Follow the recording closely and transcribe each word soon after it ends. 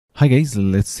Hi guys,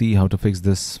 let's see how to fix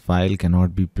this file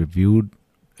cannot be previewed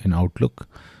in Outlook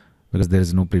because there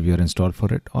is no previewer installed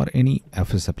for it or any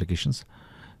Office applications.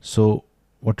 So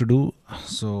what to do?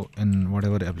 So in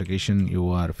whatever application you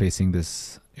are facing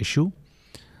this issue,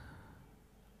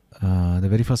 the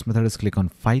very first method is click on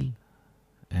File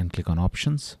and click on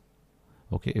Options.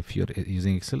 Okay, if you're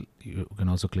using Excel, you can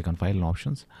also click on File and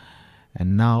Options.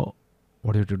 And now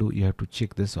what you have to do, you have to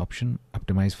check this option,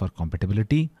 Optimize for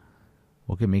Compatibility.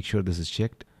 Okay, make sure this is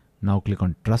checked. Now click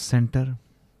on Trust Center.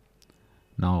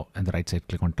 Now on the right side,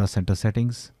 click on Trust Center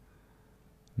Settings.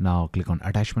 Now click on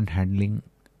Attachment Handling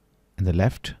in the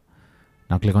left.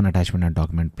 Now click on Attachment and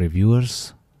Document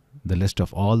Previewers. The list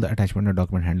of all the attachment and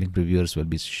document handling previewers will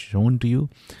be shown to you.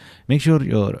 Make sure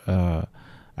your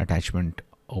attachment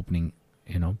opening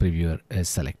previewer is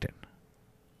selected.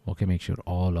 Okay, make sure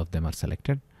all of them are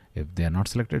selected. If they are not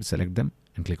selected, select them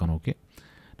and click on OK.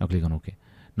 Now click on OK.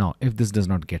 Now if this does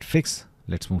not get fixed,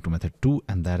 let's move to method 2,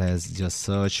 and that is just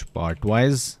search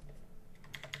Partwise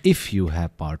if you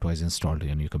have Partwise installed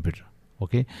on your computer.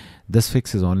 Okay, this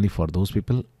fix is only for those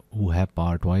people who have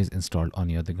Partwise installed on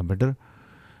your computer.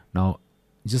 Now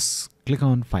just click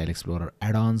on File Explorer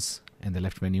Add-ons in the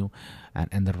left menu, and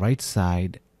in the right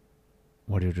side,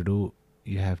 what you have to do,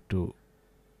 you have to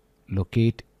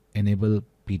locate Enable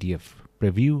PDF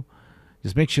Preview.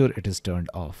 Just make sure it is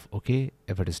turned off. Okay,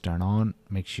 if it is turned on,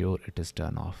 make sure it is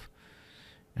turned off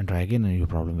and try again and your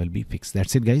problem will be fixed.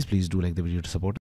 That's it guys. Please do like the video to support.